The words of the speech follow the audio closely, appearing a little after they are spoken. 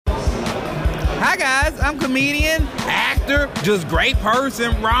Hi guys, I'm comedian, actor, just great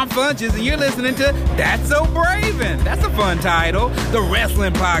person, Ron Funches, and you're listening to That's So Braven. That's a fun title. The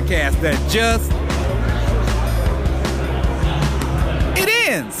wrestling podcast that just... it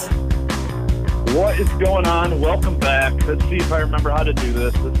ends. What is going on? Welcome back. Let's see if I remember how to do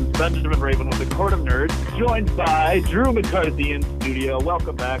this. This is Benjamin Raven with the Court of Nerds, joined by Drew McCarthy in studio.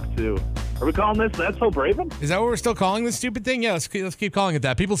 Welcome back to... are we calling this That's So Braven? Is that what we're still calling this stupid thing? Yeah, let's keep calling it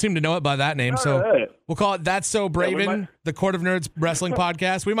that. People seem to know it by that name, so right. We'll call it That's So Braven, the Court of Nerds Wrestling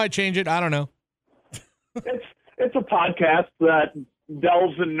Podcast. We might change it. I don't know. It's a podcast that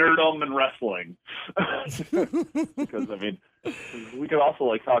delves in nerdom and wrestling. Because, I mean, we could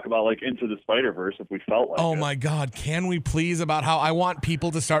also, talk about, Into the Spider-Verse if we felt like Oh, it. my God. Can we please about how I want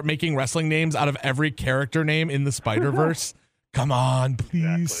people to start making wrestling names out of every character name in the Spider-Verse? Come on, please.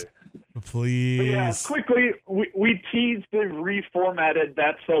 Exactly. Please. But yeah, quickly, we teased the reformatted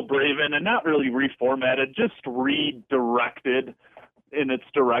That's So Braven, and not really reformatted, just redirected in its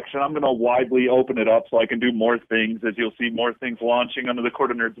direction. I'm going to widely open it up so I can do more things, as you'll see more things launching under the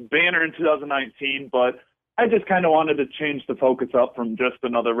Court of Nerds banner in 2019, but I just kind of wanted to change the focus up from just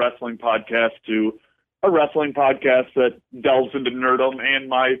another wrestling podcast to a wrestling podcast that delves into nerdom and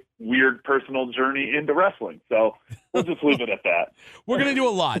my weird personal journey into wrestling. So we'll just leave it at that. We're going to do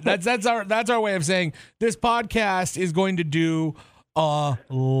a lot. That's our way of saying this podcast is going to do a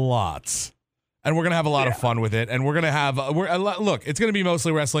lot. And we're going to have a lot of fun with it. And we're going to have, look, it's going to be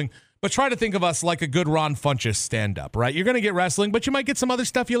mostly wrestling, but try to think of us like a good Ron Funches stand-up, right? You're going to get wrestling, but you might get some other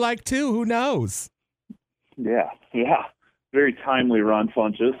stuff you like too. Who knows? Yeah. Very timely, Ron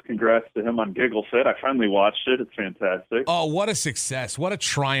Funches. Congrats to him on Giggle Fit. I finally watched it. It's fantastic. Oh, what a success. What a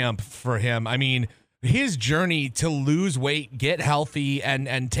triumph for him. I mean, his journey to lose weight, get healthy,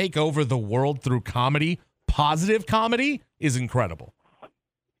 and take over the world through comedy, positive comedy, is incredible.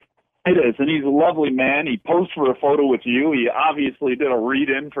 It is, and he's a lovely man. He posed for a photo with you. He obviously did a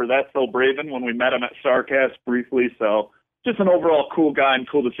read-in for That's So Braven when we met him at Starcast briefly, so just an overall cool guy and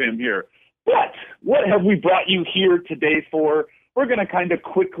cool to see him here. But what have we brought you here today for? We're going to kind of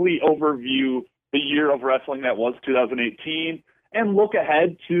quickly overview the year of wrestling that was 2018 and look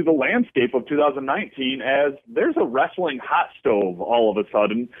ahead to the landscape of 2019 as there's a wrestling hot stove all of a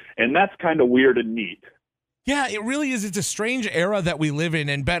sudden, and that's kind of weird and neat. Yeah, it really is. It's a strange era that we live in.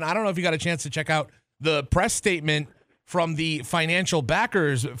 And Ben, I don't know if you got a chance to check out the press statement from the financial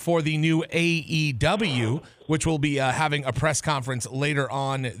backers for the new AEW, which will be having a press conference later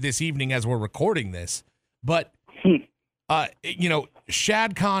on this evening as we're recording this. But,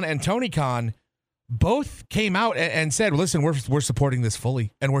 Shad Khan and Tony Khan both came out and said, listen, we're supporting this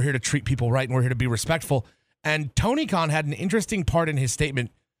fully, and we're here to treat people right, and we're here to be respectful. And Tony Khan had an interesting part in his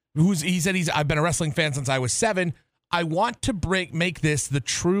statement. He said, I've been a wrestling fan since I was 7. I want to make this the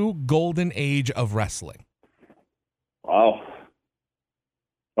true golden age of wrestling. Wow.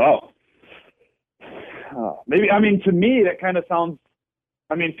 Maybe, to me, that kind of sounds,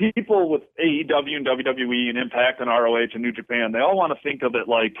 people with AEW and WWE and Impact and ROH and New Japan, they all want to think of it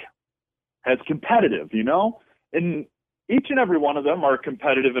as competitive, And each and every one of them are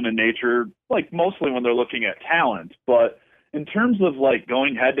competitive in a nature, mostly when they're looking at talent. But in terms of,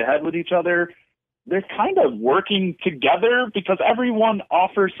 going head-to-head with each other, they're kind of working together because everyone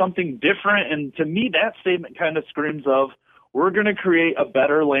offers something different. And to me, that statement kind of screams of, we're going to create a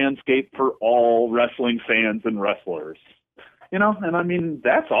better landscape for all wrestling fans and wrestlers. And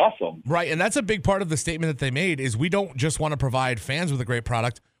that's awesome. Right, and that's a big part of the statement that they made is we don't just want to provide fans with a great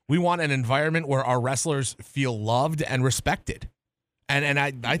product. We want an environment where our wrestlers feel loved and respected. And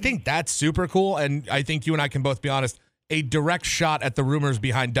I think that's super cool, and I think you and I can both be honest, a direct shot at the rumors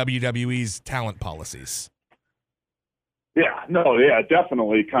behind WWE's talent policies.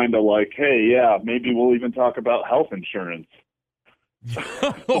 Definitely kind of maybe we'll even talk about health insurance.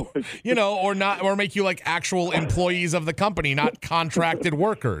 or make you actual employees of the company, not contracted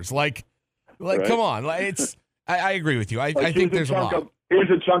workers. Right. Come on. I agree with you. I think there's a lot. Here's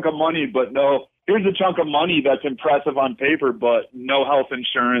a chunk of money, but no. Here's a chunk of money that's impressive on paper, but no health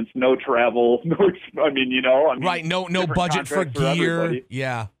insurance, no travel, right. No budget for gear.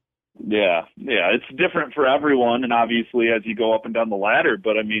 Yeah. Yeah. It's different for everyone. And obviously as you go up and down the ladder,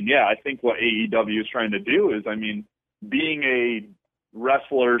 but I think what AEW is trying to do is, being a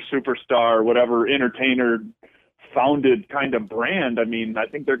wrestler, superstar, whatever, entertainer founded kind of brand. I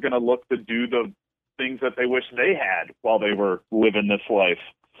think they're going to look to do the things that they wish they had while they were living this life.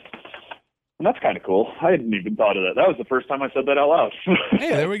 And that's kind of cool. I hadn't even thought of that. That was the first time I said that out loud. Hey,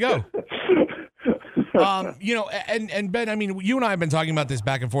 there we go. And Ben, you and I have been talking about this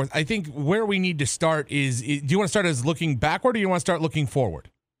back and forth. I think where we need to start is do you want to start as looking backward or do you want to start looking forward?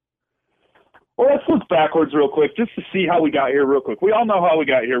 Well, let's look backwards real quick just to see how we got here real quick. We all know how we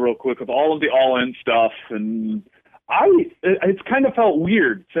got here real quick with all of the All-In stuff, and it's kind of felt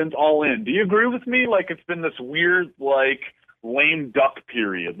weird since All-In. Do you agree with me? Like, it's been this weird, like, lame duck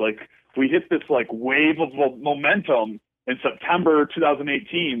period. Like, we hit this, like, wave of momentum in September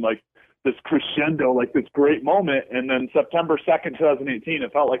 2018, like, this crescendo, like this great moment, and then September 2nd, 2018,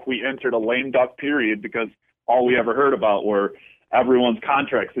 it felt like we entered a lame duck period because all we ever heard about were everyone's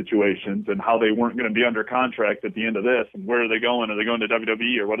contract situations and how they weren't going to be under contract at the end of this and where are they going? Are they going to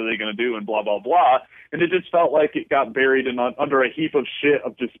WWE or what are they going to do and blah, blah, blah. And it just felt like it got buried under a heap of shit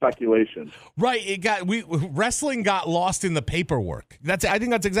of just speculation. Right. Wrestling got lost in the paperwork. I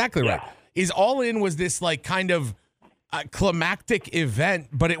think that's exactly right. Is All In was this like kind of climactic event,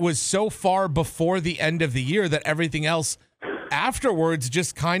 but it was so far before the end of the year that everything else afterwards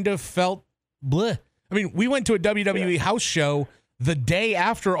just kind of felt bleh. I mean, we went to a WWE house show the day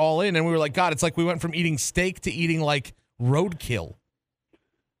after All In, and we were like, God, it's like we went from eating steak to eating like roadkill.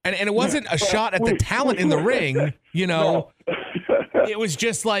 And it wasn't a shot at the talent in the ring, you know. It was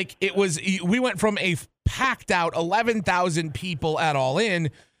just like we went from a packed out 11,000 people at All In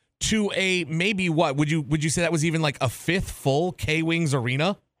to a maybe what would you say that was even like a fifth full K-Wings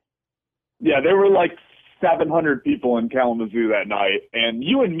arena? Yeah, there were like 700 people in Kalamazoo that night, and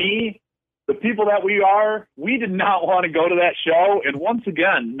you and me, the people that we are, we did not want to go to that show. And once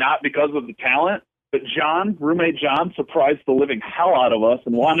again, not because of the talent, but roommate John, surprised the living hell out of us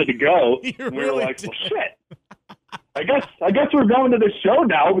and wanted to go. And we were like, well, shit. I guess we're going to this show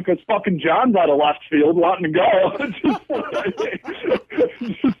now because fucking John's out of left field wanting to go.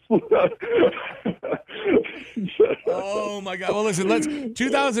 Oh my God. Well, listen,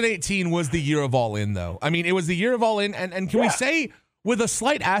 2018 was the year of All In, though. I mean, it was the year of All In. And can we say, with a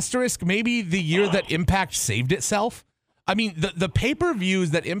slight asterisk, maybe the year that Impact saved itself? I mean, the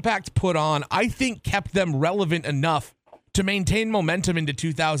pay-per-views that Impact put on, I think, kept them relevant enough to maintain momentum into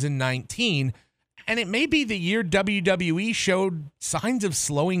 2019. And it may be the year WWE showed signs of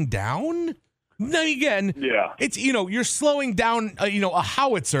slowing down. Then again, it's, you're slowing down, a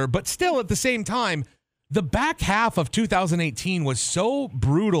howitzer, but still at the same time, the back half of 2018 was so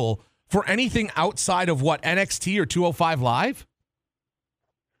brutal for anything outside of what, NXT or 205 Live?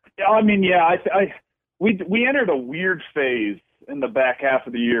 I mean, we entered a weird phase in the back half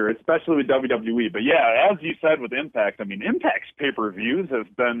of the year, especially with WWE. But yeah, as you said with Impact, I mean, Impact's pay-per-views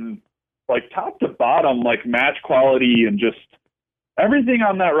have been like top to bottom, like match quality and just everything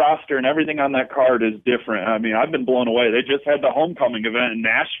on that roster and everything on that card is different. I mean, I've been blown away. They just had the homecoming event in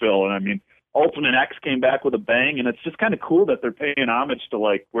Nashville, and I mean, Ultimate X came back with a bang, and it's just kind of cool that they're paying homage to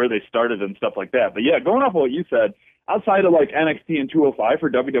like where they started and stuff like that. But yeah, going off of what you said, outside of like NXT and 205 for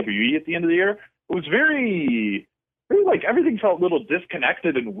WWE at the end of the year, it was very like everything felt a little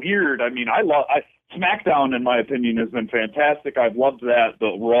disconnected and weird. I mean, SmackDown, in my opinion, has been fantastic. I've loved that.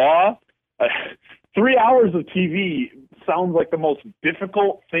 The Raw, 3 hours of TV sounds like the most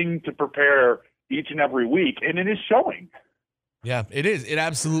difficult thing to prepare each and every week, and it is showing. Yeah, it is. It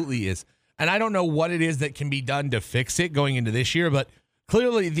absolutely is. And I don't know what it is that can be done to fix it going into this year, but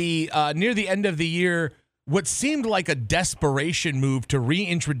clearly the near the end of the year, what seemed like a desperation move to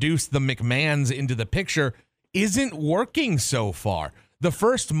reintroduce the McMahons into the picture isn't working so far. The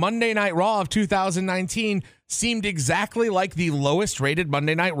first Monday Night Raw of 2019 seemed exactly like the lowest rated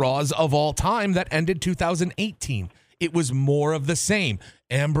Monday Night Raws of all time that ended 2018. It was more of the same.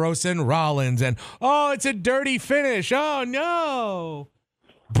 Ambrose and Rollins and, oh, it's a dirty finish. Oh, no.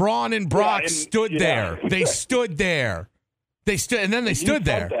 Braun and Brock stood there. They stood there. And then they stood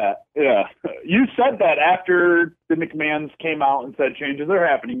there. Yeah. You said that after the McMahons came out and said changes are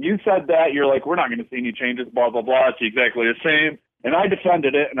happening. You said that. You're like, we're not going to see any changes, blah, blah, blah. It's exactly the same. And I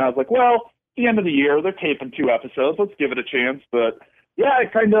defended it, and I was like, well, at the end of the year, they're taping 2 episodes. Let's give it a chance. But, yeah,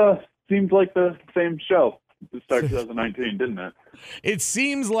 it kind of seemed like the same show to start 2019, didn't it? It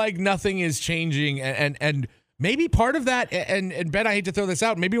seems like nothing is changing, and maybe part of that, and Ben, I hate to throw this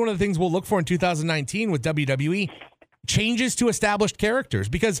out, maybe one of the things we'll look for in 2019 with WWE, changes to established characters,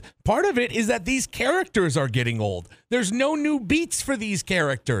 because part of it is that these characters are getting old. There's no new beats for these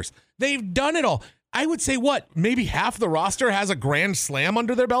characters. They've done it all. I would say, maybe half the roster has a Grand Slam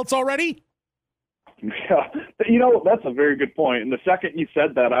under their belts already? Yeah, that's a very good point. And the second you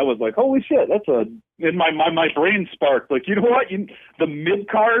said that, I was like, holy shit, and my brain sparked. Like, you know what? The mid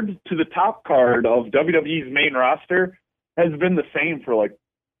card to the top card of WWE's main roster has been the same for like,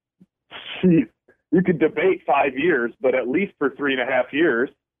 you could debate 5 years, but at least for 3.5 years.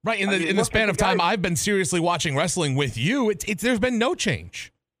 Right. In the span of time I've been seriously watching wrestling with you, there's been no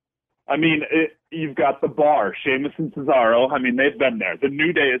change. I mean, you've got the Bar, Sheamus and Cesaro. I mean, they've been there. The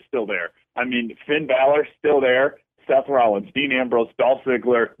New Day is still there. I mean, Finn Balor still there. Seth Rollins, Dean Ambrose, Dolph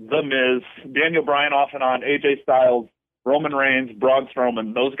Ziggler, The Miz, Daniel Bryan off and on, AJ Styles, Roman Reigns, Braun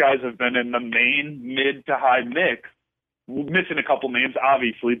Strowman. Those guys have been in the main mid to high mix. Missing a couple names,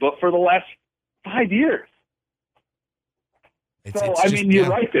 obviously, but for the last 5 years. You're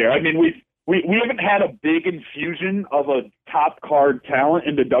right there. I mean, we haven't had a big infusion of a top card talent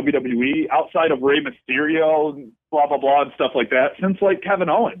into WWE outside of Rey Mysterio, blah, blah, blah, and stuff like that since, like, Kevin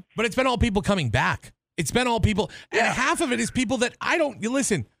Owens. But it's been all people coming back. It's been all people, and half of it is people that I don't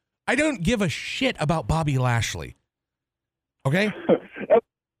give a shit about Bobby Lashley. Okay?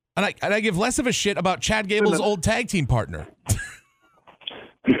 and I give less of a shit about Chad Gable's old tag team partner.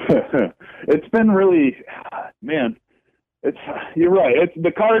 It's been really, man, you're right. It's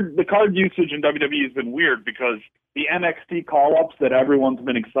the card usage in WWE has been weird because the NXT call-ups that everyone's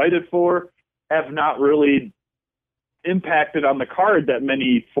been excited for have not really impacted on the card that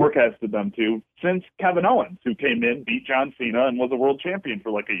many forecasted them to since Kevin Owens, who came in, beat John Cena, and was a world champion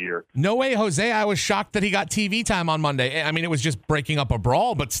for like a year. No way, Jose. I was shocked that he got TV time on Monday. I mean, it was just breaking up a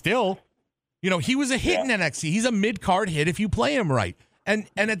brawl, but still, he was a hit in NXT. He's a mid-card hit if you play him right. And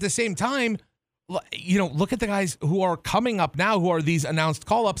at the same time, look at the guys who are coming up now, who are these announced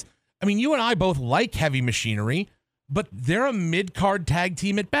call-ups. I mean, you and I both like Heavy Machinery, but they're a mid-card tag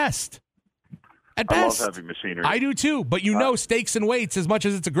team at best. At best. I love Heavy Machinery. I do too, but stakes and weights, as much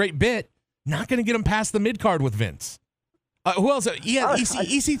as it's a great bit, not going to get them past the mid-card with Vince. Who else?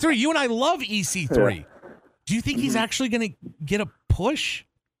 EC3. You and I love EC3. Yeah. Do you think he's actually going to get a push,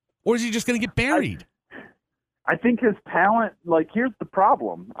 or is he just going to get buried? I think his talent, here's the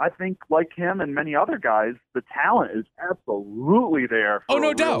problem. I think, like him and many other guys, the talent is absolutely there for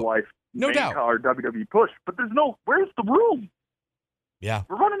no doubt. Real-life no doubt. Card WWE push, but where's the room? Yeah.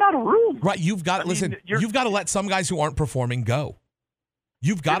 We're running out of room. Right. You've got to let some guys who aren't performing go.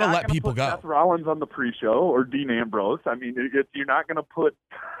 You've got to let people go. Seth Rollins on the pre-show or Dean Ambrose. I mean, you're not going to put,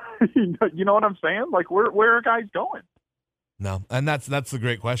 you know what I'm saying? Where are guys going? No, and that's the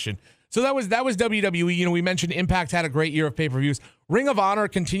great question. So that was WWE. We mentioned Impact had a great year of pay-per-views. Ring of Honor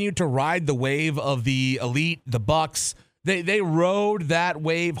continued to ride the wave of the Elite, the Bucks. They rode that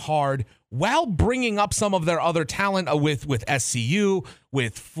wave hard while bringing up some of their other talent with SCU,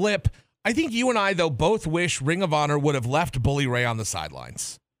 with Flip. I think you and I, though, both wish Ring of Honor would have left Bully Ray on the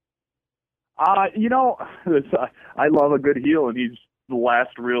sidelines. I love a good heel, and he's the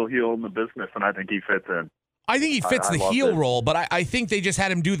last real heel in the business, and I think he fits in. I think he fits the heel role, but I think they just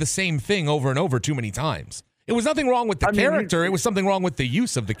had him do the same thing over and over too many times. It was nothing wrong with the character. It was something wrong with the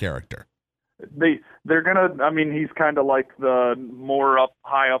use of the character. They're gonna. I mean, he's kind of like the more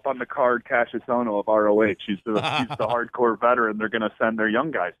high up on the card Cassius Ohno of ROH. He's the hardcore veteran. They're gonna send their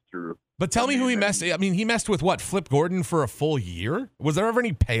young guys through. But tell me who he messed. I mean, he messed with what? Flip Gordon for a full year. Was there ever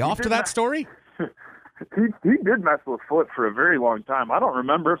any payoff to that story? He did mess with Flip for a very long time. I don't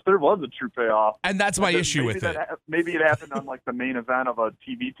remember if there was a true payoff. And that's my issue with it. Maybe it happened on the main event of a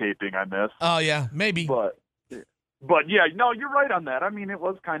TV taping I missed. Oh yeah, maybe. But yeah, no, you're right on that. I mean, it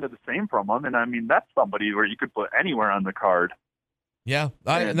was kind of the same from him, and I mean that's somebody where you could put anywhere on the card. Yeah,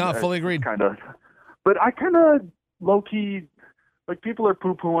 fully agreed. But I kind of low key people are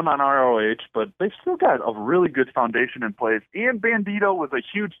poo pooing on ROH, but they've still got a really good foundation in place. And Bandito was a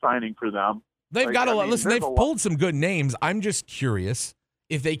huge signing for them. They've got listen. They've pulled some good names. I'm just curious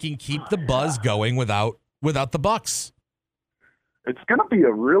if they can keep the buzz going without the Bucks. It's going to be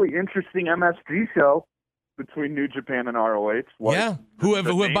a really interesting MSG show between New Japan and ROH. Who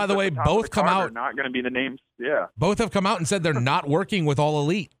have by the way both come out. Not going to be the names. Yeah, both have come out and said they're not working with All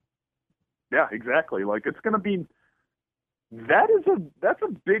Elite. Yeah, exactly. It's going to be. That's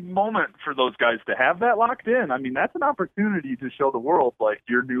a big moment for those guys to have that locked in. I mean, that's an opportunity to show the world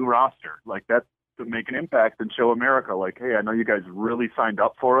your new roster. That's to make an impact and show America hey, I know you guys really signed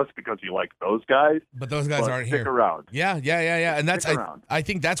up for us because you like those guys. But those guys aren't stick here. Around. Yeah. And that's I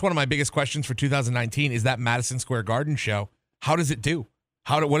think that's one of my biggest questions for 2019 is that Madison Square Garden show. How does it do?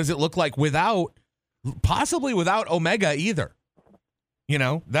 What does it look like possibly without Omega either?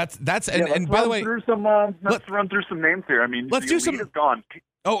 That's and by the way, let's run through some names here. I mean, let's do some. Gone.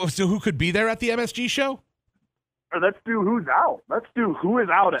 Oh, so who could be there at the MSG show? Or let's do who's out. Let's do who is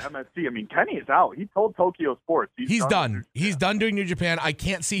out at MSG. I mean, Kenny is out. He told Tokyo Sports he's done. He's done doing New Japan. I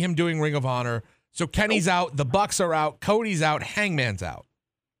can't see him doing Ring of Honor. So Kenny's out. The Bucks are out. Cody's out. Hangman's out.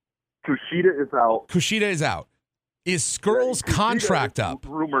 Kushida is out. Is Skrull's contract up?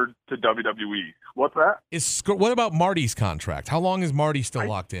 Rumored to WWE. What's that? What about Marty's contract? How long is Marty still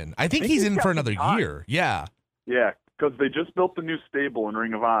locked in? I think he's in for another year. Yeah. Yeah. because they just built the new stable in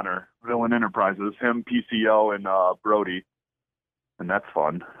Ring of Honor, Villain Enterprises, him, PCO, and Brody, and that's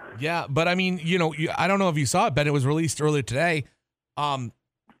fun. Yeah, but I mean, I don't know if you saw it, Ben. It was released earlier today.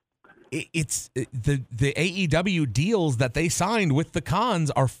 It's the AEW deals that they signed with the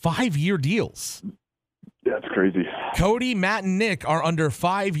Khans are 5-year deals. That's crazy. Cody, Matt, and Nick are under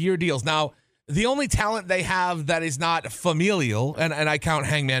 5-year deals. Now, the only talent they have that is not familial, and I count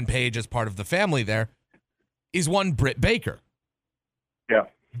Hangman Page as part of the family there, is one Britt Baker. Yeah.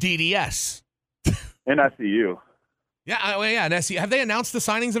 DDS. And SCU. Yeah, and SCU. Have they announced the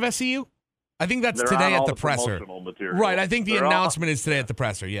signings of SCU? I think that's They're today on at the all presser. promotional material. Right, I think the They're announcement is today at the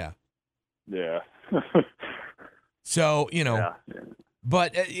presser, yeah. Yeah. So, Yeah.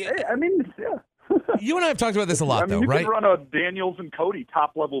 But Hey, I mean, yeah. You and I have talked about this a lot, I mean, though, you right? could run a Daniels and Cody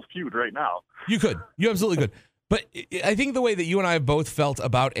top-level feud right now. You could. You absolutely could. But I think the way that you and I have both felt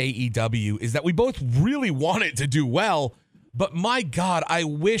about AEW is that we both really want it to do well, but my God, I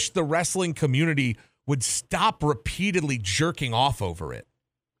wish the wrestling community would stop repeatedly jerking off over it.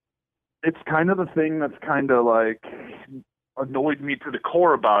 It's kind of the thing that's kind of like annoyed me to the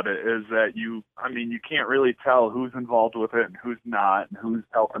core about it is that you can't really tell who's involved with it and who's not and who's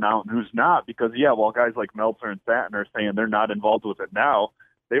helping out and who's not because, while guys like Meltzer and Satin are saying they're not involved with it now,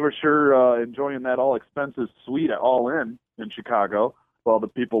 they were sure enjoying that all-expenses suite at All In Chicago, while the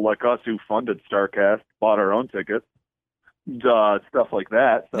people like us who funded StarCast bought our own tickets, stuff like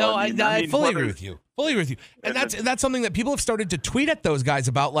that. So, no, I fully agree with you. Fully agree with you. And that's something that people have started to tweet at those guys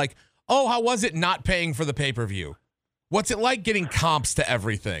about, like, oh, how was it not paying for the pay-per-view? What's it like getting comps to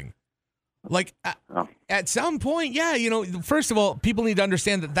everything? Like, at some point, first of all, people need to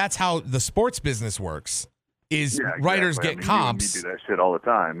understand that that's how the sports business works. Writers get comps. We do that shit all the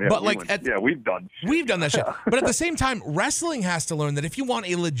time. Yeah, but we've done that shit. But at the same time, wrestling has to learn that if you want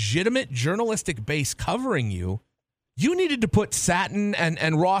a legitimate journalistic base covering you, you needed to put Satin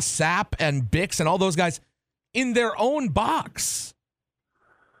and Ross Sapp and Bix and all those guys in their own box.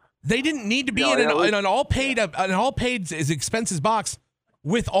 They didn't need to be in an all paid expenses box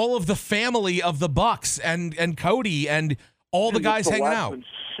with all of the family of the Bucks and Cody and all the guys hanging out. And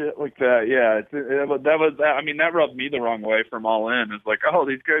shit like that, yeah. That rubbed me the wrong way from All In. It's like, oh,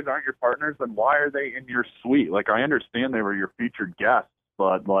 these guys aren't your partners, then why are they in your suite? Like, I understand they were your featured guests,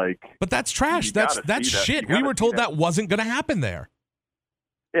 but that's trash. That's shit. We were told that wasn't going to happen there.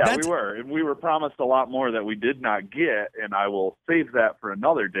 Yeah, we were. And we were promised a lot more that we did not get, and I will save that for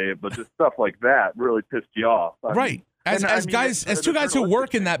another day, but just stuff like that really pissed you off. Right. As two guys who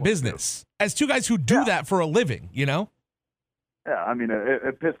work in that business, as two guys who do that for a living, Yeah,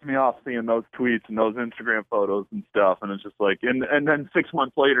 it pissed me off seeing those tweets and those Instagram photos and stuff, and it's just like, and then 6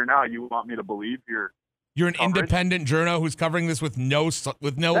 months later, now you want me to believe you're an independent journo who's covering this with no skin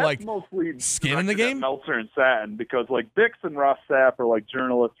in the game. Meltzer and Satin, because like Bix and Ross Sapp are like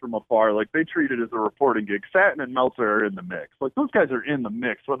journalists from afar, like they treat it as a reporting gig. Satin and Meltzer are in the mix, like those guys are in the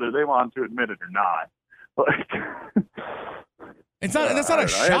mix, whether they want to admit it or not. Like, it's not. That's not a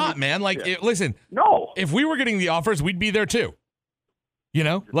shot, man. Like, listen. No. If we were getting the offers, we'd be there too.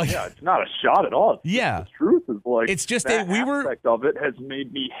 It's not a shot at all. The truth is like it's just that aspect of it has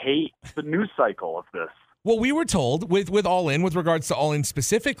made me hate the news cycle of this. Well, we were told with All In, with regards to All In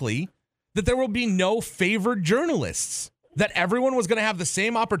specifically, that there will be no favored journalists, that everyone was going to have the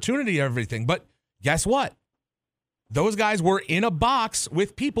same opportunity and everything. But guess what? Those guys were in a box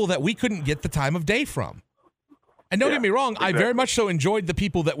with people that we couldn't get the time of day from. And don't get me wrong, exactly. I very much so enjoyed the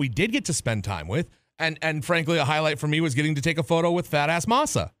people that we did get to spend time with. And frankly, a highlight for me was getting to take a photo with Fat Ass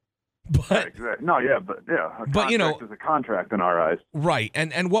Masa. But exactly. A contract is a contract in our eyes. Right.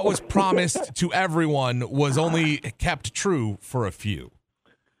 And what was promised to everyone was only kept true for a few.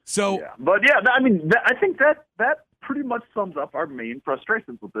 So I think that pretty much sums up our main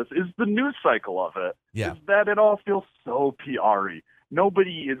frustrations with this is the news cycle of it. Yeah. Is that it all feels so PR-y.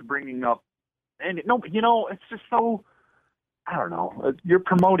 Nobody is bringing up it's just so, I don't know. You're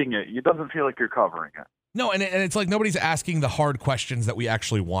promoting it. It doesn't feel like you're covering it. No, and it's like nobody's asking the hard questions that we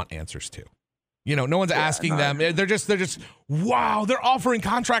actually want answers to. No one's asking them. They're just, wow, they're offering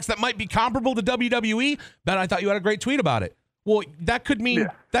contracts that might be comparable to WWE. Ben, I thought you had a great tweet about it. Well, that could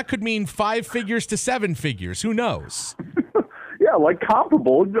mean 5 figures to 7 figures. Who knows? Yeah, like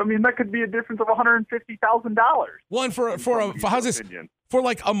comparable. I mean, that could be a difference of $150,000. Well, and for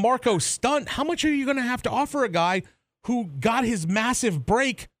like a Marco Stunt, how much are you going to have to offer a guy who got his massive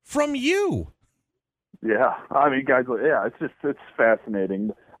break from you? Yeah, I mean, guys, it's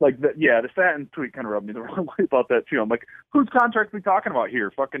fascinating. like the Satin tweet kind of rubbed me the wrong way about that too. I'm like, whose contract are we talking about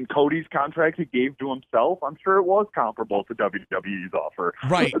here? Fucking Cody's contract he gave to himself? I'm sure it was comparable to WWE's offer.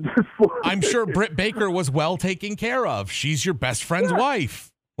 Right. I'm sure Britt Baker was well taken care of. She's your best friend's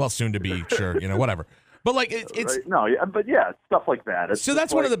wife. Well, soon to be, sure, whatever. But like it's right. No, yeah, but yeah, stuff like that. So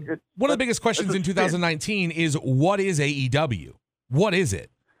that's one of the biggest questions in 2019 is what is AEW? What is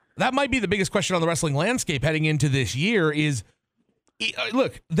it? That might be the biggest question on the wrestling landscape heading into this year is,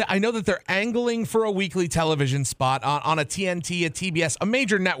 look, I know that they're angling for a weekly television spot on a TNT, a TBS, a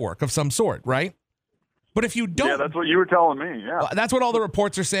major network of some sort, right? But if you don't... Yeah, that's what you were telling me, yeah. That's what all the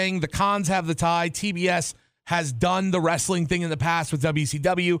reports are saying. The cons have the tie. TBS has done the wrestling thing in the past with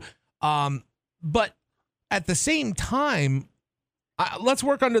WCW. But at the same time, let's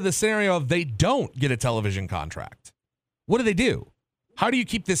work under the scenario of they don't get a television contract. What do they do? How do you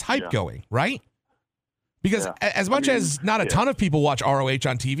keep this hype going, right? Because as much as not a ton of people watch ROH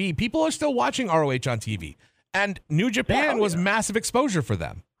on TV, people are still watching ROH on TV. And New Japan was massive exposure for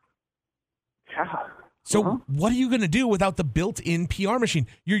them. Yeah. So what are you going to do without the built-in PR machine?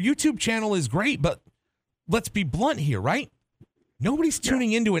 Your YouTube channel is great, but let's be blunt here, right? Nobody's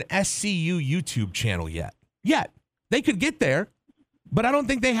tuning into an SCU YouTube channel yet. They could get there, but I don't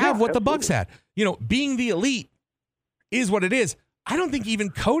think they have what the Bucks had. Being the elite is what it is. I don't think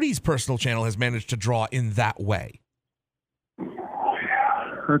even Cody's personal channel has managed to draw in that way.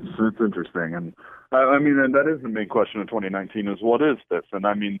 That's interesting. And and that is the main question of 2019 is what is this? And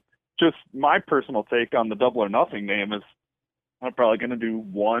I mean, just my personal take on the Double or Nothing name is I'm probably going to do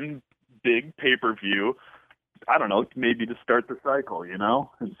one big pay-per-view. I don't know, maybe to start the cycle,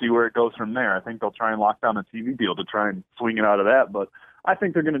 and see where it goes from there. I think they'll try and lock down a TV deal to try and swing it out of that. But I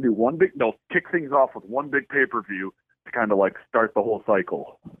think they're going to do they'll kick things off with one big pay-per-view to kind of like start the whole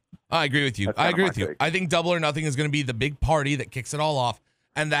cycle. I agree with you. I think Double or Nothing is going to be the big party that kicks it all off,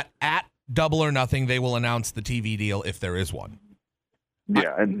 and that at Double or Nothing, they will announce the TV deal if there is one.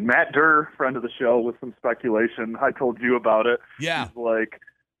 Yeah, and Matt Durr, friend of the show, with some speculation. I told you about it. Yeah. He's like,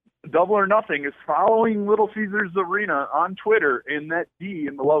 Double or Nothing is following Little Caesars Arena on Twitter, and that D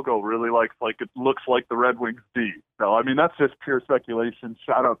in the logo really looks like the Red Wings D. So, I mean, that's just pure speculation.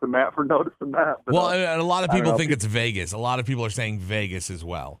 Shout out to Matt for noticing that. But, and a lot of people think it's Vegas. A lot of people are saying Vegas as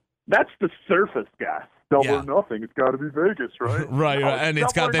well. That's the surface guess. Double or Nothing. It's got to be Vegas, right? Right, and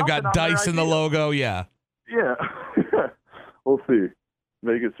they've got dice in the logo. Yeah. Yeah. We'll see.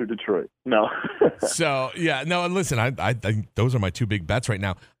 Vegas or Detroit. No. And listen, I think those are my two big bets right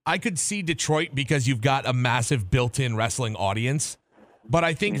now. I could see Detroit because you've got a massive built-in wrestling audience, but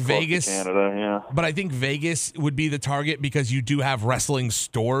I think Vegas, Canada, but I think Vegas would be the target because you do have wrestling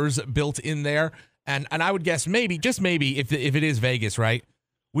stores built in there, and I would guess maybe, just maybe, if it is Vegas, right,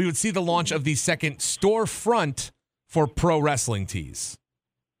 we would see the launch of the second storefront for pro wrestling tees.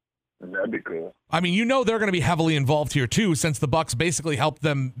 That'd be cool. I mean, they're going to be heavily involved here too, since the Bucks basically helped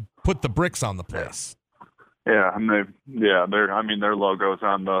them put the bricks on the place. Yeah, and their logo's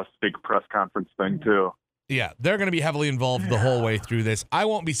on the big press conference thing too. Yeah, they're going to be heavily involved the whole way through this. I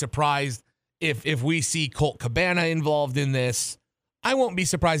won't be surprised if we see Colt Cabana involved in this. I won't be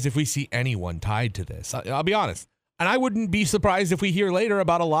surprised if we see anyone tied to this. I'll be honest. And I wouldn't be surprised if we hear later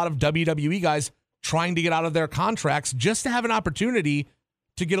about a lot of WWE guys trying to get out of their contracts just to have an opportunity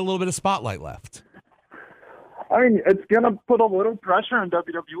to get a little bit of spotlight left. I mean, it's going to put a little pressure on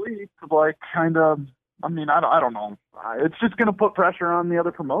WWE to I don't know. It's just going to put pressure on the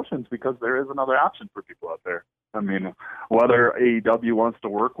other promotions because there is another option for people out there. I mean, whether AEW wants to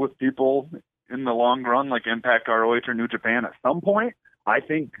work with people in the long run, like Impact, ROH, or New Japan at some point, I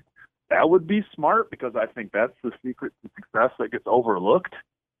think that would be smart because I think that's the secret to success that gets overlooked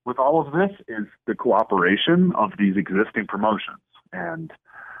with all of this is the cooperation of these existing promotions. And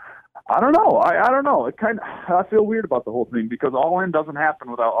I don't know. I don't know. I feel weird about the whole thing because All In doesn't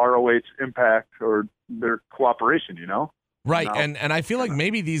happen without ROH, Impact, or their cooperation, Right, and I feel like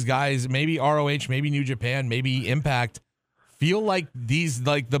maybe these guys, maybe ROH, maybe New Japan, maybe Impact, feel like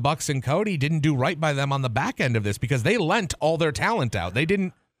the Bucks and Cody didn't do right by them on the back end of this because they lent all their talent out. They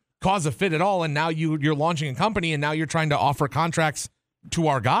didn't cause a fit at all, and now you're launching a company, and now you're trying to offer contracts to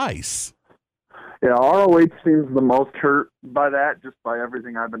our guys. Yeah, ROH seems the most hurt by that, just by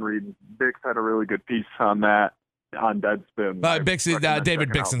everything I've been reading. Bix had a really good piece on that, on Deadspin. Bix is David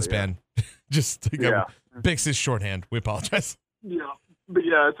Bixenspan. Bix is shorthand. We apologize. Yeah, but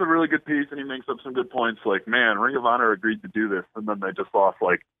yeah, it's a really good piece, and he makes up some good points. Like, man, Ring of Honor agreed to do this, and then they just lost,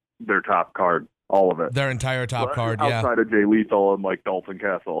 their top card, all of it. Their entire top card, outside of Jay Lethal and, Dalton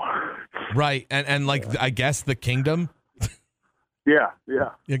Castle. Right, and I guess the Kingdom. Yeah.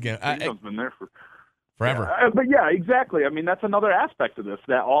 Again, Kingdom's been there forever. But yeah, exactly. I mean, that's another aspect of this,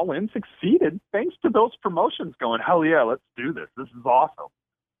 that All In succeeded thanks to those promotions going, hell yeah, let's do this. This is awesome.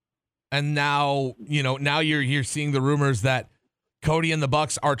 And now, now you're seeing the rumors that Cody and the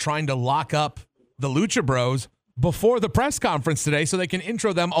Bucks are trying to lock up the Lucha Bros before the press conference today so they can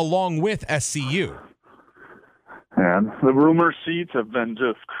intro them along with SCU. And the rumor sheets have been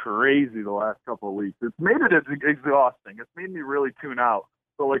just crazy the last couple of weeks. It's made it exhausting. It's made me really tune out.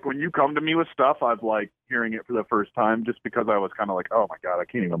 So, like, when you come to me with stuff, I've, like, hearing it for the first time just because I was kind of like, oh, my God, I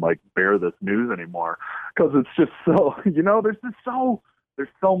can't even, like, bear this news anymore. Because it's just so, there's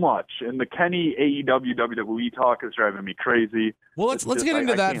so much. And the Kenny AEW WWE talk is driving me crazy. Well, let's get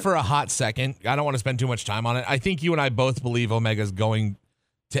into that for a hot second. I don't want to spend too much time on it. I think you and I both believe Omega's going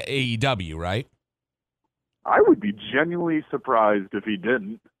to AEW, right? I would be genuinely surprised if he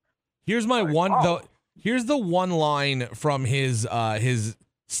didn't. Here's my Here's the one line from his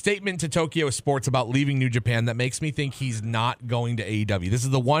statement to Tokyo Sports about leaving New Japan that makes me think he's not going to AEW. This is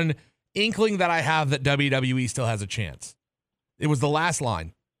the one inkling that I have that WWE still has a chance. It was the last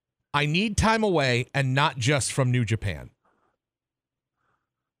line. I need time away and not just from New Japan.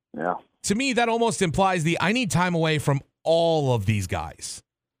 Yeah. To me, that almost implies I need time away from all of these guys.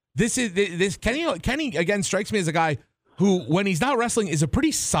 This Kenny again strikes me as a guy who, when he's not wrestling, is a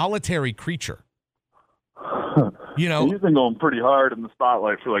pretty solitary creature. He's been going pretty hard in the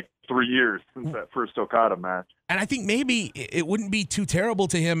spotlight for like 3 years since that first Okada match. And I think maybe it wouldn't be too terrible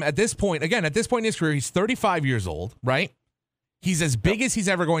to him at this point. Again, at this point in his career, he's 35 years old, right? He's as big as he's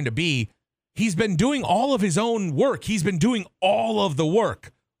ever going to be. He's been doing all of his own work. He's been doing all of the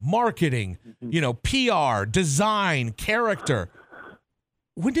work. Marketing, PR, design, character.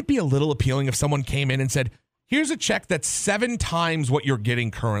 Wouldn't it be a little appealing if someone came in and said, here's a check that's 7 times what you're getting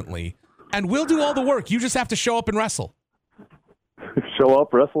currently, and we'll do all the work. You just have to show up and wrestle. Show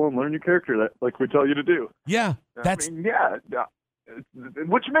up, wrestle, and learn your character like we tell you to do. Yeah.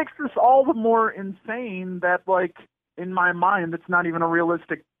 Which makes this all the more insane that, like, in my mind, it's not even a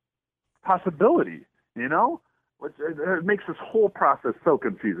realistic possibility, It makes this whole process so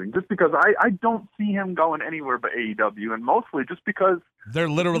confusing just because I don't see him going anywhere but AEW, and mostly just because they're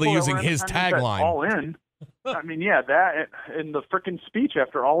literally using his tagline. All In. I mean, yeah, that and the freaking speech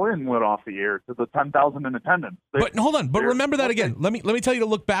after All In went off the air to the 10,000 in attendance. But hold on, but remember that again. Let me tell you to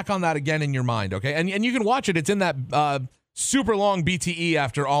look back on that again in your mind, okay? And you can watch it. It's in that super long BTE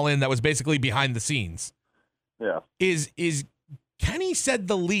after All In that was basically behind the scenes. Yeah. Is Kenny said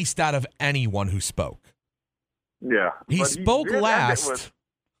the least out of anyone who spoke. Yeah. He spoke last.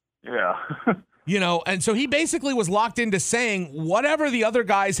 Yeah. And so he basically was locked into saying whatever the other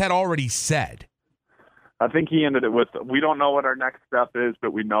guys had already said. I think he ended it with, we don't know what our next step is,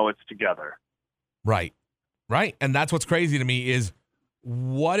 but we know it's together. Right. And that's what's crazy to me is,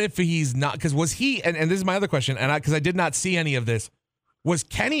 what if he's not, because was he, and this is my other question, and because I did not see any of this, was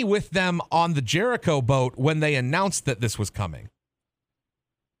Kenny with them on the Jericho boat when they announced that this was coming?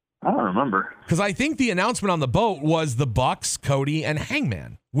 I don't remember. Because I think the announcement on the boat was the Bucks, Cody, and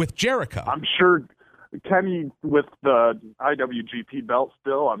Hangman with Jericho. I'm sure Kenny, with the IWGP belt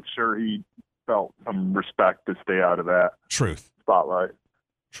still, I'm sure he felt some respect to stay out of that spotlight.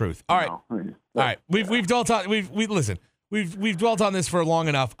 Truth. All right. All right. We've dwelt on we've dwelt on this for long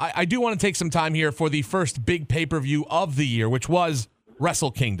enough. I do want to take some time here for the first big pay-per-view of the year, which was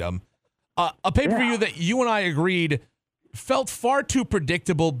Wrestle Kingdom. A pay-per-view that you and I agreed felt far too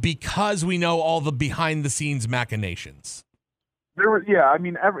predictable because we know all the behind-the-scenes machinations.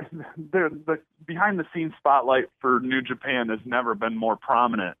 The behind-the-scenes spotlight for New Japan has never been more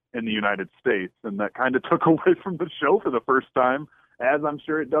prominent in the United States, and that kind of took away from the show for the first time, as I'm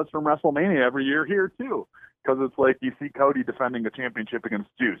sure it does from WrestleMania every year here, too. Because it's like you see Cody defending a championship against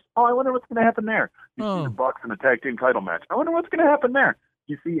Juice. Oh, I wonder what's going to happen there. You see the Bucks in a tag team title match. I wonder what's going to happen there.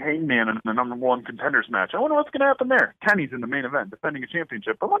 You see Hangman in the number 1 contenders match. I wonder what's going to happen there. Kenny's in the main event defending a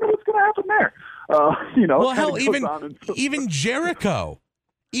championship. I wonder what's going to happen there. Well, hell, even Jericho.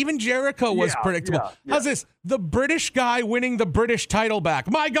 Even Jericho was predictable. Yeah. How's this? The British guy winning the British title back.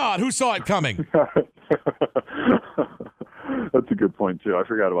 My God, who saw it coming? That's a good point, too. I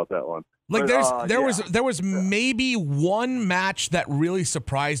forgot about that one. Like, there was maybe one match that really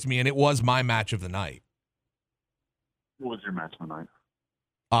surprised me, and it was my match of the night. What was your match of the night?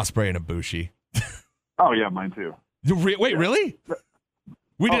 Ospreay and Ibushi. Oh, yeah, mine too. Wait, really?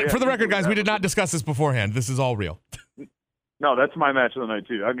 We did. For the record, guys, we did not discuss this beforehand. This is all real. No, that's my match of the night,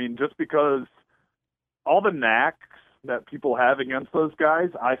 too. I mean, just because all the knacks that people have against those guys,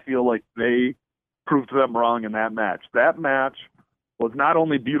 I feel like they proved them wrong in that match. That match was not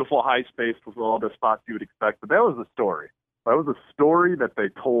only beautiful, high-spaced with all the spots you would expect, but that was a story. That was a story that they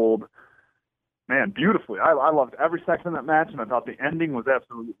told man, beautifully. I loved every second of that match, and I thought the ending was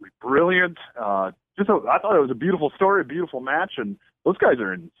absolutely brilliant. I thought it was a beautiful story, a beautiful match, and those guys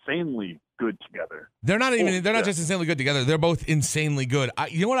are insanely good together. They're not just insanely good together. They're both insanely good.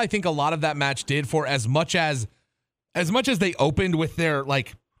 You know what I think a lot of that match did for as much as they opened with their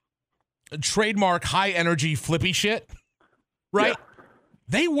like trademark high energy flippy shit, right? Yeah.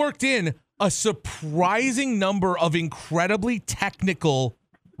 They worked in a surprising number of incredibly technical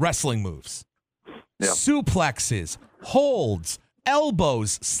wrestling moves. Yeah. Suplexes, holds,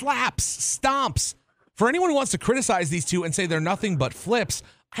 elbows, slaps, stomps. For anyone who wants to criticize these two and say they're nothing but flips,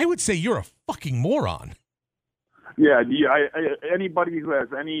 I would say you're a fucking moron. Yeah, anybody who has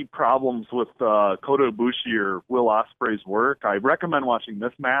any problems with Kota Ibushi or Will Ospreay's work, I recommend watching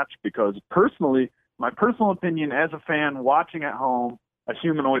this match because personally, my personal opinion as a fan watching at home, a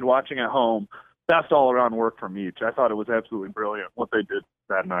humanoid watching at home, best all-around work from each. I thought it was absolutely brilliant what they did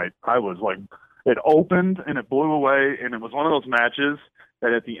that night. I was like, it opened and it blew away, and it was one of those matches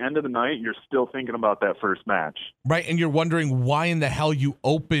that at the end of the night, you're still thinking about that first match. Right, and you're wondering why in the hell you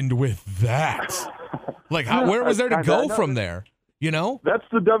opened with that. Like, where was there to go from there? You know? That's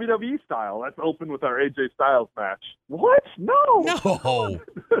the WWE style. That's open with our AJ Styles match. What? No.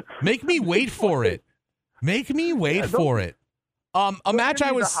 Make me wait for it. Make me wait for it. A match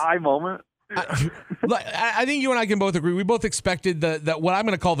I was... a high moment. I think you and I can both agree. We both expected that what I'm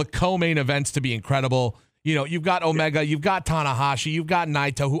going to call the co-main events to be incredible. You know, you've got Omega, you've got Tanahashi, you've got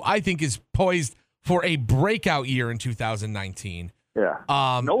Naito, who I think is poised for a breakout year in 2019. Yeah.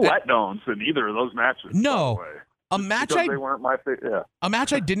 No letdowns in either of those matches. No. A match they weren't my favorite. Yeah. A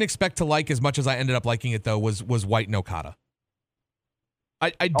match I didn't expect to like as much as I ended up liking it though was White and Okada.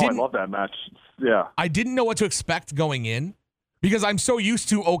 I love that match. Yeah. I didn't know what to expect going in because I'm so used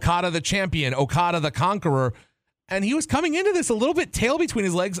to Okada the champion, Okada the conqueror, and he was coming into this a little bit tail between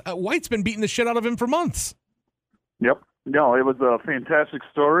his legs. White's been beating the shit out of him for months. Yep. No, it was a fantastic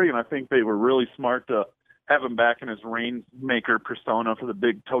story, and I think they were really smart to have him back in his Rainmaker persona for the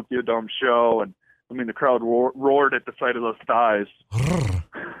big Tokyo Dome show. And I mean, the crowd roared at the sight of those thighs.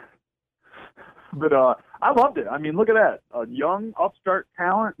 But I loved it. I mean, look at that. A young upstart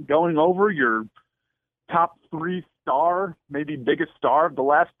talent going over your top 3 star, maybe biggest star of the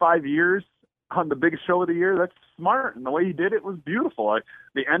last 5 years on the biggest show of the year. That's smart. And the way he did it was beautiful.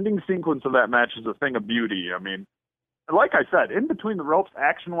 The ending sequence of that match is a thing of beauty. I mean, like I said, in between the ropes,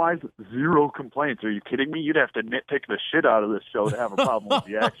 action-wise, 0 complaints. Are you kidding me? You'd have to nitpick the shit out of this show to have a problem with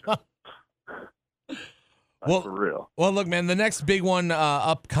the action. That's for real. Well, look, man, the next big one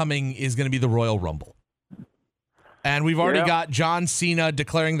upcoming is going to be the Royal Rumble. And we've already got John Cena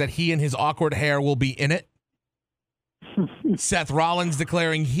declaring that he and his awkward hair will be in it. Seth Rollins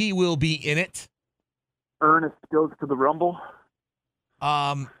declaring he will be in it. Ernest goes to the Rumble.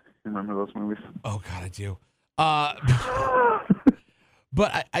 Remember those movies? Oh, God, I do.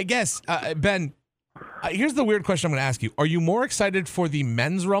 But I guess, Ben, here's the weird question I'm going to ask you. Are you more excited for the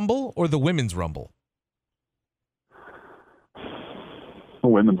men's Rumble or the women's Rumble? The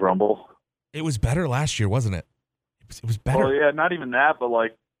women's Rumble. It was better last year, wasn't it? It was better. Well, yeah, not even that, but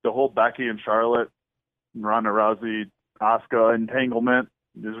like the whole Becky and Charlotte, Ronda Rousey, Asuka entanglement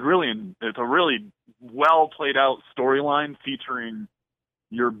is it's a really well played out storyline featuring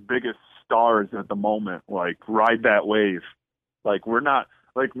your biggest stars at the moment. Like, ride that wave. Like,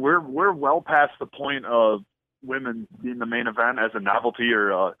 we're well past the point of women being the main event as a novelty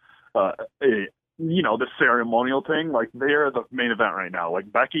or the ceremonial thing. Like, they're the main event right now.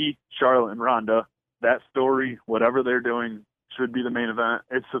 Like, Becky, Charlotte, and Ronda, that story, whatever they're doing, should be the main event.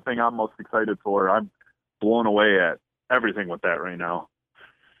 It's the thing I'm most excited for. I'm blown away at everything with that right now.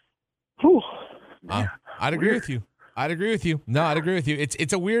 Whew. I'd agree with you. No, I'd agree with you.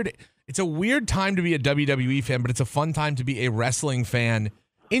 It's a weird time to be a WWE fan, but it's a fun time to be a wrestling fan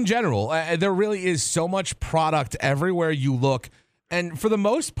in general. There really is so much product everywhere you look. And for the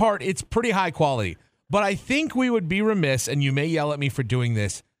most part, it's pretty high quality. But I think we would be remiss, and you may yell at me for doing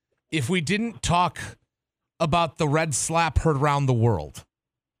this, if we didn't talk about the red slap heard around the world.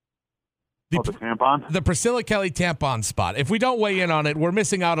 The tampon? The Priscilla Kelly tampon spot. If we don't weigh in on it, we're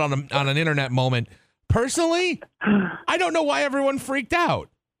missing out on an internet moment. Personally, I don't know why everyone freaked out.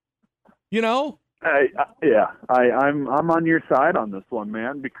 You know? I'm on your side on this one,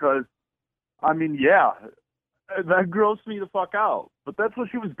 man, because, I mean, yeah, that grossed me the fuck out. But that's what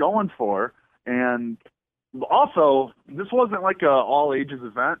she was going for. And also, this wasn't like a all-ages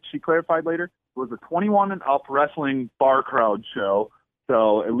event, she clarified later. It was a 21 and up wrestling bar crowd show.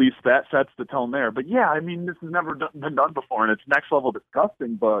 So at least that sets the tone there. But yeah, I mean, this has never been done before, and it's next level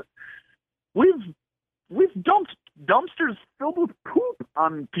disgusting. But we've dumped dumpsters filled with poop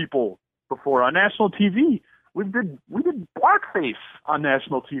on people before on national TV. We did blackface on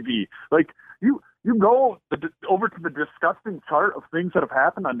national TV. Like you go over to the disgusting chart of things that have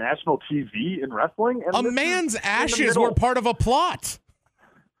happened on national TV in wrestling. And a man's ashes were part of a plot.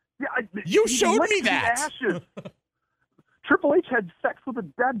 Yeah, you showed me the that. Ashes. Triple H had sex with a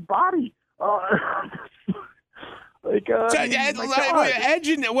dead body. Edge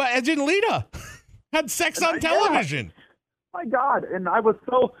and Lita had sex on television. My God. And I was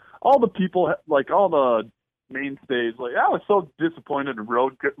all the people, like all the mainstays, like I was so disappointed in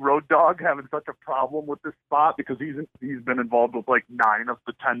Road Dogg having such a problem with this spot because he's been involved with like 9 of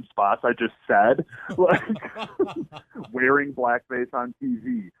the 10 spots I just said, like wearing blackface on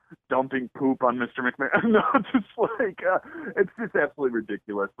TV, dumping poop on Mr. McMahon. No, just like it's just absolutely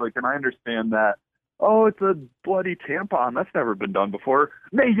ridiculous. Like, and I understand that. Oh, it's a bloody tampon. That's never been done before.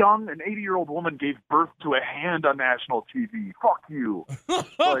 Mae Young, an 80-year-old woman, gave birth to a hand on national TV. Fuck you.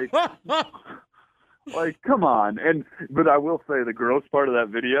 Like, come on. But I will say the gross part of that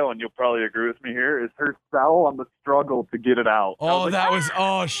video, and you'll probably agree with me here, is her sell on the struggle to get it out.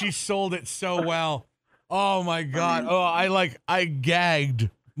 Oh, she sold it so well. Oh my God. I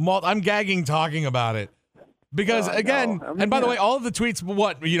gagged. I'm gagging talking about it. Because again, no. And by the way, all of the tweets,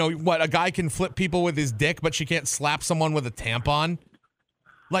 what a guy can flip people with his dick, but she can't slap someone with a tampon.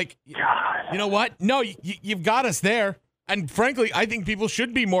 Like, God. You know what? No, you've got us there. And frankly, I think people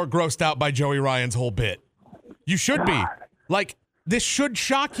should be more grossed out by Joey Ryan's whole bit. You should be. Like, this should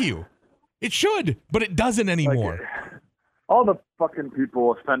shock you. It should, but it doesn't anymore. Like, all the fucking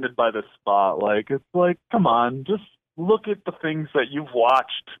people offended by this spot, like, it's like, come on, just look at the things that you've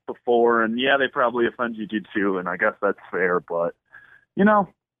watched before, and yeah, they probably offend you too, and I guess that's fair, but, you know,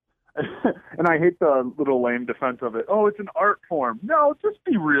 and I hate the little lame defense of it. Oh, it's an art form. No, just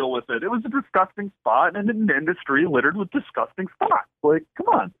be real with it. It was a disgusting spot and an industry littered with disgusting spots. Like, come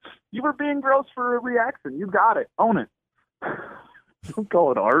on. You were being gross for a reaction. You got it. Own it. Don't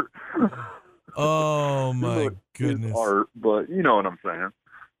call it art. Oh, my goodness. It's art, but you know what I'm saying.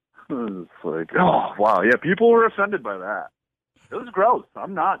 It's like, oh, wow. Yeah, people were offended by that. It was gross.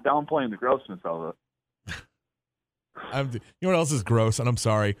 I'm not downplaying the grossness of it. You know what else is gross? And I'm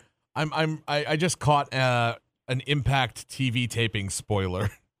sorry. I just caught an Impact TV taping spoiler,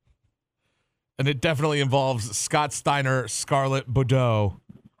 and it definitely involves Scott Steiner, Scarlett Bordeaux,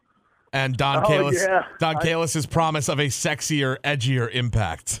 and Don Callis. Yeah. Don Callis' promise of a sexier, edgier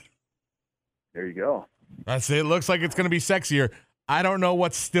Impact. There you go. That's it. It looks like it's going to be sexier. I don't know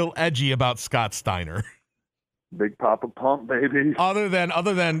what's still edgy about Scott Steiner. Big Papa Pump, baby. Other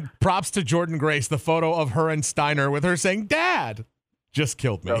than props to Jordan Grace, the photo of her and Steiner with her saying "Dad" just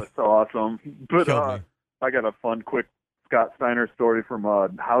killed me. That was so awesome. But I got a fun, quick Scott Steiner story from a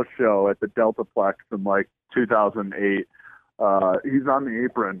house show at the Deltaplex in like 2008. He's on the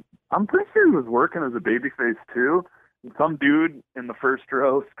apron. I'm pretty sure he was working as a babyface too. And some dude in the first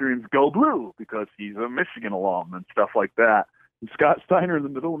row screams "Go Blue" because he's a Michigan alum and stuff like that. And Scott Steiner in the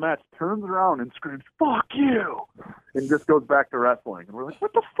middle of the match turns around and screams, "Fuck you!" and just goes back to wrestling. And we're like,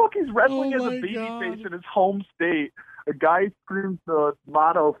 what the fuck? He's wrestling as a babyface in his home state. A guy screams the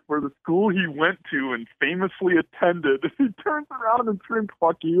motto for the school he went to and famously attended. He turns around and screams,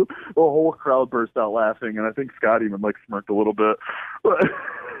 "Fuck you." The whole crowd burst out laughing, and I think Scott even smirked a little bit.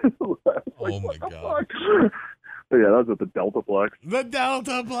 Oh my God. But yeah, that was at the Deltaplex. The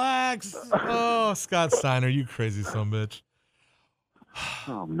Deltaplex. Oh, Scott Steiner, you crazy son of a bitch.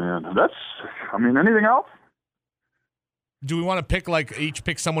 Oh man, anything else? Do we want to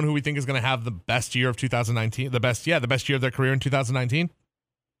pick someone who we think is going to have the best year of 2019? The best year of their career in 2019?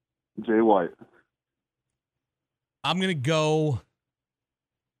 Jay White. I'm going to go.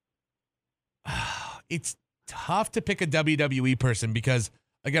 It's tough to pick a WWE person because,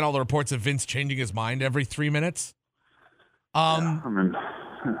 again, all the reports of Vince changing his mind every 3 minutes. You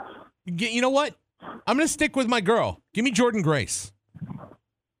know what? I'm going to stick with my girl. Give me Jordan Grace.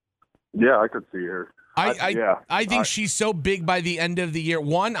 Yeah, I could see her. I think she's so big by the end of the year.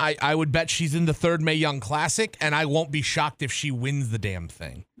 One, I would bet she's in the third Mae Young Classic, and I won't be shocked if she wins the damn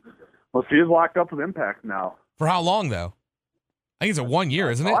thing. Well, she is locked up with Impact now. For how long, though? I think it's a 1 year,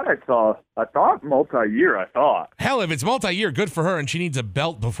 isn't it? I thought multi-year, Hell, if it's multi-year, good for her, and she needs a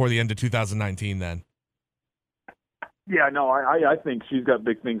belt before the end of 2019 then. Yeah, no, I think she's got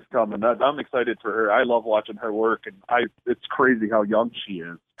big things coming. I'm excited for her. I love watching her work, and it's crazy how young she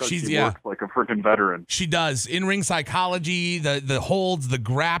is. She works like a freaking veteran. She does. In-ring psychology, the holds, the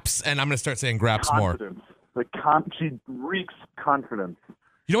graps, and I'm going to start saying graps more. She reeks confidence.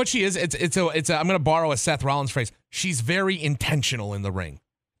 You know what she is? I'm going to borrow a Seth Rollins phrase. She's very intentional in the ring.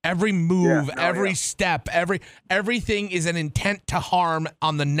 Every move, Yeah, no, every yeah. step, everything is an intent to harm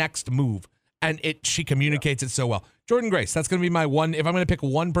on the next move. And she communicates it so well. Jordynne Grace, that's going to be my one. If I'm going to pick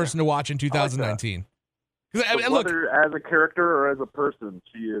one person to watch in 2019. Look, whether as a character or as a person,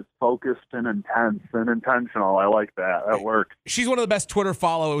 she is focused and intense and intentional. I like that. That works. she's one of the best Twitter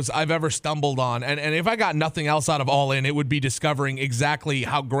follows I've ever stumbled on. And if I got nothing else out of All In, it would be discovering exactly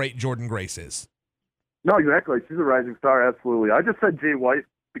how great Jordynne Grace is. No, exactly. She's a rising star, absolutely. I just said Jay White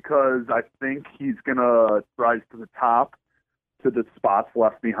because I think he's going to rise to the top to the spots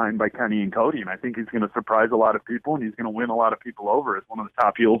left behind by Kenny and Cody. And I think he's going to surprise a lot of people, and he's going to win a lot of people over as one of the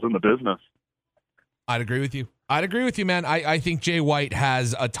top heels in the business. I'd agree with you, man. I think Jay White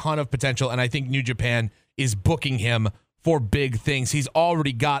has a ton of potential, and I think New Japan is booking him for big things. He's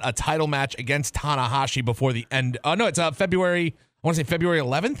already got a title match against Tanahashi before the end. Oh, no, it's February. I want to say February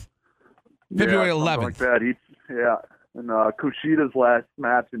 11th? February 11th. Like that. And Kushida's last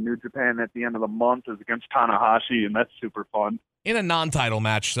match in New Japan at the end of the month is against Tanahashi, and that's super fun. In a non-title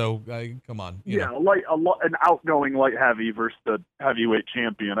match, so come on. An outgoing light heavy versus the heavyweight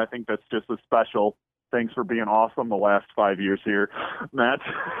champion. I think that's just a special thanks for being awesome the last 5 years here, Matt.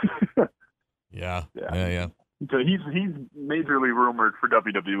 Yeah. So he's majorly rumored for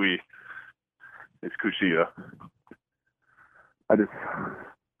WWE. It's Kushida. I just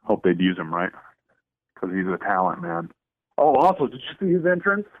hope they'd use him right because he's a talent, man. Oh, also, did you see his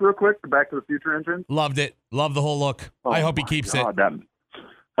entrance real quick? The Back to the Future entrance? Loved it. Loved the whole look. I hope he keeps it.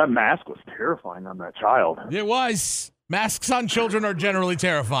 That mask was terrifying on that child. It was. Masks on children are generally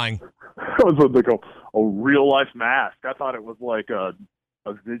terrifying. That was like a real-life mask. I thought it was like a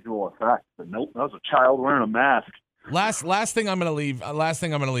visual effect, but nope, that was a child wearing a mask. Last thing I'm gonna leave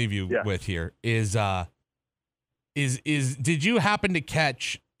you with here is did you happen to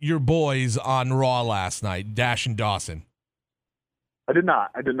catch your boys on Raw last night, Dash and Dawson? I did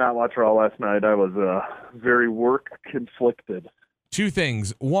not watch Raw last night. I was very work conflicted. Two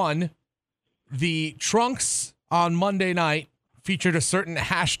things. One, the trunks on Monday night featured a certain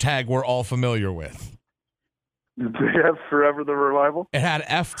hashtag we're all familiar with. Did they have Forever the Revival? It had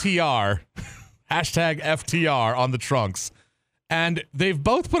FTR, hashtag FTR on the trunks. And they've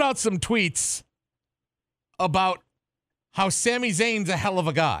both put out some tweets about how Sami Zayn's a hell of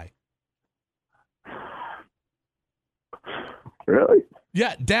a guy. Really?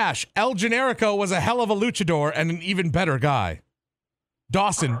 Yeah, Dash. El Generico was a hell of a luchador and an even better guy.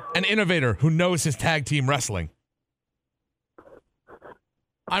 Dawson, an innovator who knows his tag team wrestling.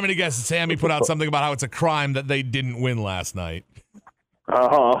 I'm going to guess Sammy put out something about how it's a crime that they didn't win last night.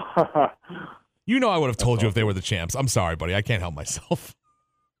 You know I would have told you if they were the champs. I'm sorry, buddy. I can't help myself.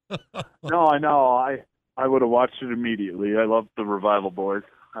 No, I know. I would have watched it immediately. I love the Revival boys.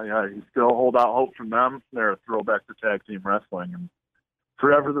 I still hold out hope from them. They're a throwback to tag team wrestling. And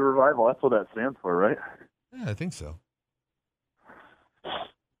Forever the Revival, that's what that stands for, right? Yeah, I think so.